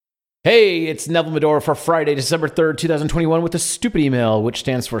Hey, it's Neville Medora for Friday, December 3rd, 2021 with a stupid email, which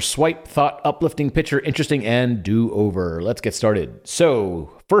stands for swipe, thought, uplifting, picture, interesting, and do-over. Let's get started.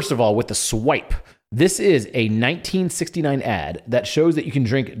 So, first of all, with the swipe, this is a 1969 ad that shows that you can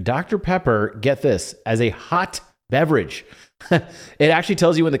drink Dr. Pepper, get this, as a hot beverage. It actually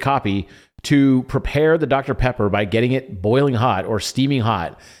tells you in the copy to prepare the Dr. Pepper by getting it boiling hot or steaming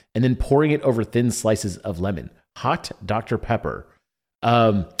hot and then pouring it over thin slices of lemon. Hot Dr. Pepper.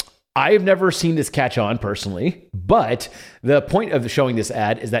 I've never seen this catch on personally, but the point of showing this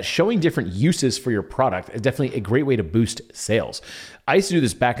ad is that showing different uses for your product is definitely a great way to boost sales. I used to do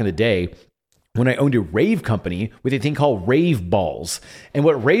this back in the day when I owned a rave company with a thing called rave balls. And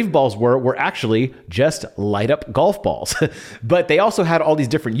what rave balls were actually just light up golf balls. But they also had all these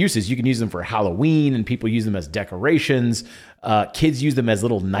different uses. You can use them for Halloween and people use them as decorations. Kids use them as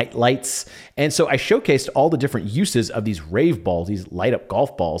little night lights. And so I showcased all the different uses of these rave balls, these light up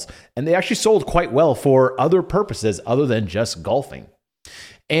golf balls. And they actually sold quite well for other purposes other than just golfing.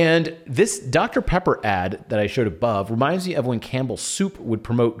 And this Dr. Pepper ad that I showed above reminds me of when Campbell's Soup would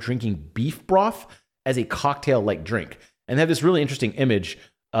promote drinking beef broth as a cocktail-like drink. And they have this really interesting image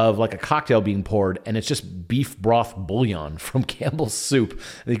of like a cocktail being poured, and it's just beef broth bouillon from Campbell's Soup.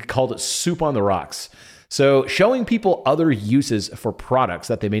 They called it Soup on the Rocks. So showing people other uses for products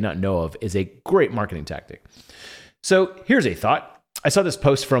that they may not know of is a great marketing tactic. So here's a thought. I saw this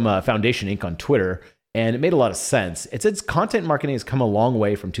post from Foundation Inc. on Twitter, and it made a lot of sense. It says content marketing has come a long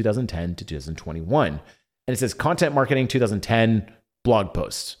way from 2010 to 2021. And it says content marketing 2010 blog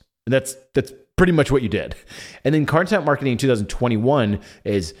posts. And that's pretty much what you did. And then content marketing in 2021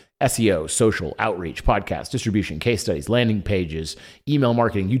 is SEO, social, outreach, podcast, distribution, case studies, landing pages, email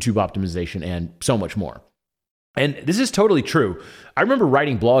marketing, YouTube optimization, and so much more. And this is totally true. I remember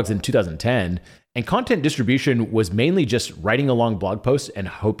writing blogs in 2010, and content distribution was mainly just writing a long blog post and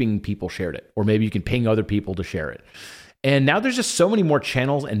hoping people shared it, or maybe you can ping other people to share it. And now there's just so many more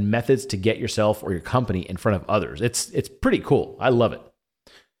channels and methods to get yourself or your company in front of others. It's pretty cool. I love it.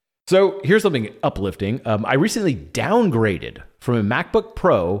 So here's something uplifting. I recently downgraded from a MacBook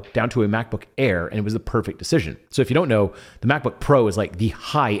Pro down to a MacBook Air, and it was the perfect decision. So if you don't know, the MacBook Pro is like the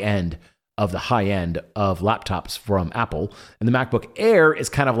high end of laptops from Apple. And the MacBook Air is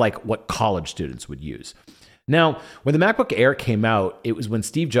kind of like what college students would use. Now, when the MacBook Air came out, it was when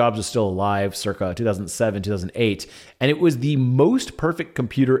Steve Jobs was still alive, circa 2007, 2008. And it was the most perfect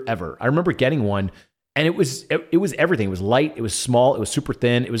computer ever. I remember getting one, and it was everything. It was light, it was small, it was super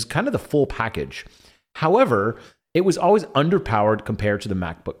thin. It was kind of the full package. However, it was always underpowered compared to the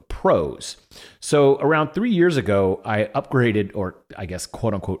MacBook Pros. So around 3 years ago, I upgraded, or I guess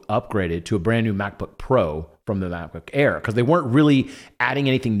quote unquote upgraded, to a brand new MacBook Pro from the MacBook Air because they weren't really adding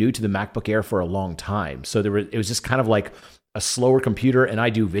anything new to the MacBook Air for a long time. So it was just kind of like a slower computer, and I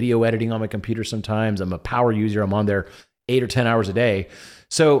do video editing on my computer sometimes. I'm a power user. I'm on there 8 or 10 hours a day.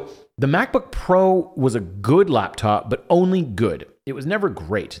 So the MacBook Pro was a good laptop, but only good. It was never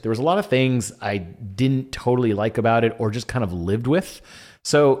great. There was a lot of things I didn't totally like about it or just kind of lived with.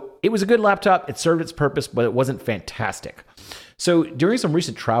 So it was a good laptop. It served its purpose, but it wasn't fantastic. So during some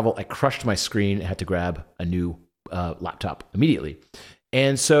recent travel, I crushed my screen and had to grab a new laptop immediately.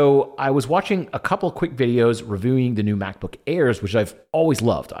 And so I was watching a couple quick videos reviewing the new MacBook Airs, which I've always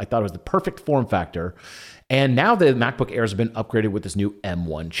loved. I thought it was the perfect form factor. And now the MacBook Airs have been upgraded with this new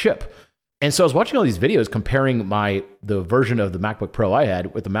M1 chip. And so I was watching all these videos comparing the version of the MacBook Pro I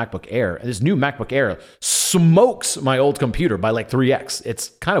had with the MacBook Air. And this new MacBook Air smokes my old computer by like 3x. It's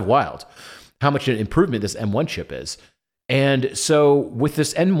kind of wild how much an improvement this M1 chip is. And so with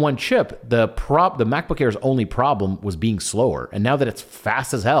this M1 chip, the MacBook Air's only problem was being slower. And now that it's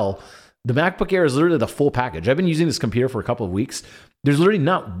fast as hell, the MacBook Air is literally the full package. I've been using this computer for a couple of weeks. There's literally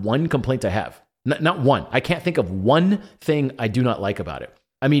not one complaint I have. Not one. I can't think of one thing I do not like about it.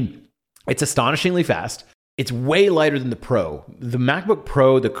 I mean, it's astonishingly fast. It's way lighter than the Pro. The MacBook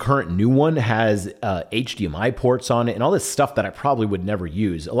Pro, the current new one, has HDMI ports on it and all this stuff that I probably would never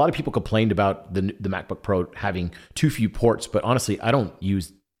use. A lot of people complained about the MacBook Pro having too few ports, but honestly, I don't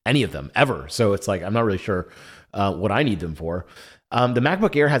use any of them ever. So it's like, I'm not really sure what I need them for. The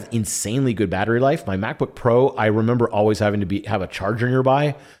MacBook Air has insanely good battery life. My MacBook Pro, I remember always having to have a charger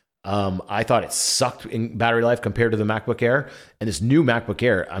nearby. I thought it sucked in battery life compared to the MacBook Air. And this new MacBook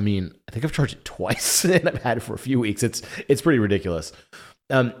Air, I mean, I think I've charged it twice and I've had it for a few weeks. It's pretty ridiculous.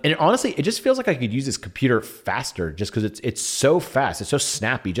 And honestly, it just feels like I could use this computer faster just because it's so fast. It's so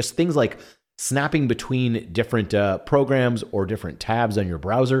snappy. Just things like snapping between different programs or different tabs on your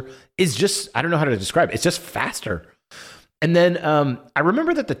browser is just, I don't know how to describe it. It's just faster. And then I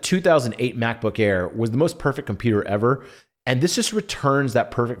remember that the 2008 MacBook Air was the most perfect computer ever. And this just returns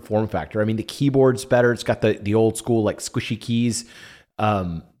that perfect form factor. I mean, the keyboard's better. It's got the old school like squishy keys.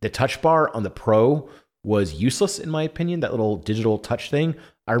 The touch bar on the Pro was useless in my opinion, that little digital touch thing.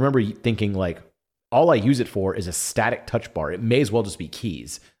 I remember thinking like, all I use it for is a static touch bar. It may as well just be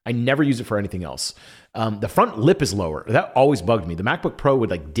keys. I never use it for anything else. The front lip is lower. That always bugged me. The MacBook Pro would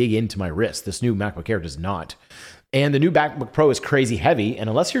like dig into my wrist. This new MacBook Air does not. And the new MacBook Pro is crazy heavy. And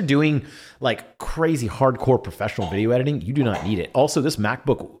unless you're doing like crazy hardcore professional video editing, you do not need it. Also, this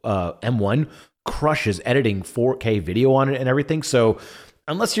MacBook M1 crushes editing 4K video on it and everything. So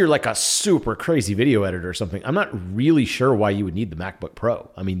unless you're like a super crazy video editor or something, I'm not really sure why you would need the MacBook Pro.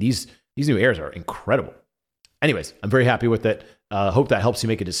 I mean, these new Airs are incredible. Anyways, I'm very happy with it. Hope that helps you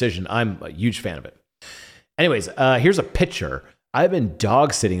make a decision. I'm a huge fan of it. Anyways, here's a picture. I've been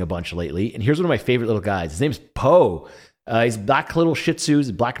dog sitting a bunch lately, and here's one of my favorite little guys. His name's Poe. He's black little Shih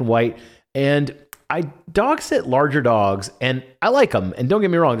Tzus, black and white, and I dog sit larger dogs, and I like them. And don't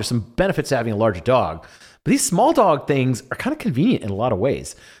get me wrong, there's some benefits to having a larger dog, but these small dog things are kind of convenient in a lot of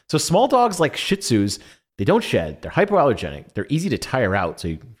ways. So small dogs like Shih Tzus, they don't shed. They're hypoallergenic. They're easy to tire out. So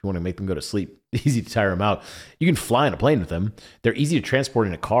if you want to make them go to sleep, easy to tire them out. You can fly on a plane with them. They're easy to transport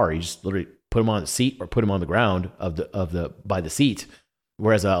in a car. You just literally put them on the seat or put them on the ground by the seat.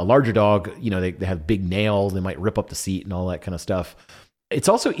 Whereas a larger dog, you know, they have big nails. They might rip up the seat and all that kind of stuff. It's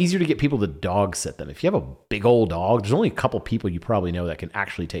also easier to get people to dog sit them. If you have a big old dog, there's only a couple people you probably know that can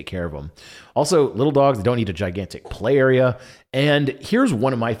actually take care of them. Also, little dogs, they don't need a gigantic play area. And here's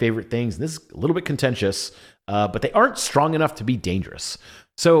one of my favorite things. This is a little bit contentious, but they aren't strong enough to be dangerous.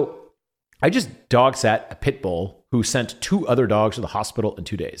 So I just dog sat a pit bull who sent 2 other dogs to the hospital in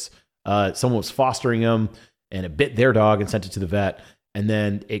 2 days. Someone was fostering them and it bit their dog and sent it to the vet. And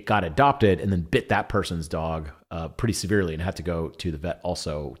then it got adopted and then bit that person's dog pretty severely and had to go to the vet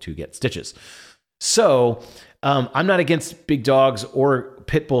also to get stitches. So I'm not against big dogs or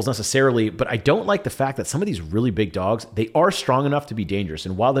pit bulls necessarily, but I don't like the fact that some of these really big dogs, they are strong enough to be dangerous.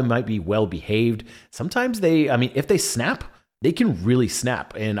 And while they might be well behaved, sometimes if they snap, they can really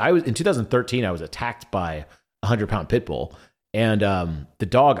snap. And in 2013, I was attacked by a 100-pound pit bull. And the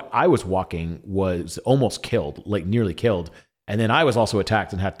dog I was walking was almost killed, like nearly killed. And then I was also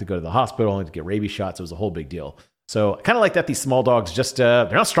attacked and had to go to the hospital and to get rabies shots. It was a whole big deal. So I kind of like that these small dogs just, they're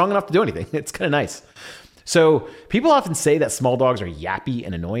not strong enough to do anything. It's kind of nice. So people often say that small dogs are yappy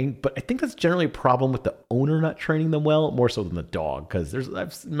and annoying, but I think that's generally a problem with the owner not training them well, more so than the dog, because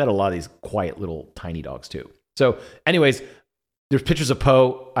I've met a lot of these quiet little tiny dogs too. So anyways, there's pictures of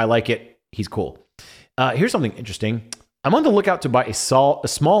Poe. I like it. He's cool. Here's something interesting. I'm on the lookout to buy a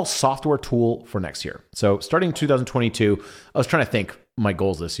small software tool for next year. So starting 2022, I was trying to think my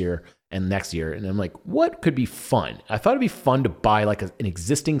goals this year and next year. And I'm like, what could be fun? I thought it'd be fun to buy like an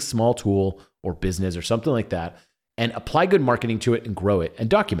existing small tool or business or something like that and apply good marketing to it and grow it and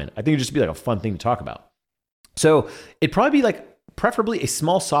document it. I think it'd just be like a fun thing to talk about. So it'd probably be like preferably a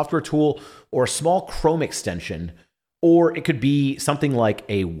small software tool or a small Chrome extension, or it could be something like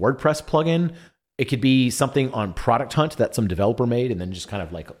a WordPress plugin. It could be something on Product Hunt that some developer made and then just kind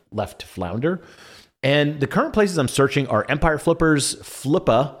of like left to flounder. And the current places I'm searching are Empire Flippers,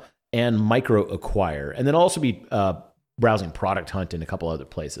 Flippa, and MicroAcquire. And then I'll also be browsing Product Hunt and a couple other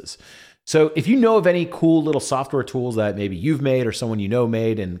places. So if you know of any cool little software tools that maybe you've made or someone you know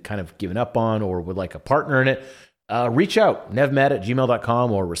made and kind of given up on or would like a partner in it, reach out,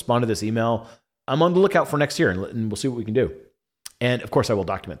 nevmed@gmail.com, or respond to this email. I'm on the lookout for next year and we'll see what we can do. And of course, I will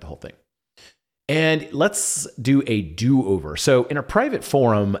document the whole thing. And let's do a do-over. So in a private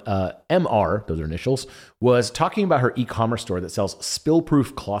forum, MR, those are initials, was talking about her e-commerce store that sells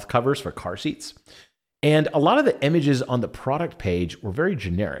spill-proof cloth covers for car seats. And a lot of the images on the product page were very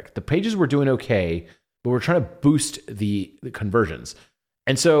generic. The pages were doing okay, but we're trying to boost the conversions.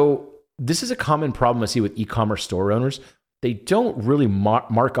 And so this is a common problem I see with e-commerce store owners. They don't really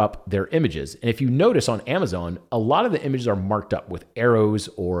mark up their images. And if you notice on Amazon, a lot of the images are marked up with arrows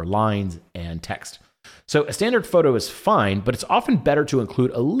or lines and text. So a standard photo is fine, but it's often better to include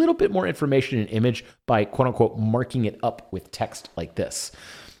a little bit more information in an image by quote unquote marking it up with text like this.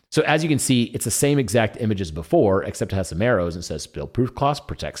 So as you can see, it's the same exact image as before, except it has some arrows and says spill-proof cloth,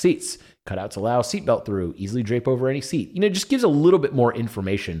 protect seats, cutouts allow seatbelt through, easily drape over any seat. It just gives a little bit more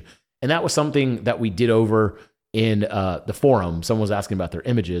information. And that was something that we did over in the forum. Someone was asking about their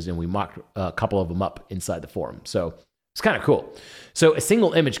images and we mocked a couple of them up inside the forum. So it's kind of cool. So a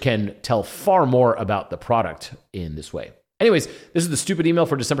single image can tell far more about the product in this way. Anyways, this is the stupid email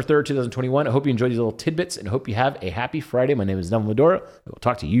for December 3rd, 2021. I hope you enjoyed these little tidbits and hope you have a happy Friday. My name is Nevin Medora. I will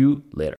talk to you later.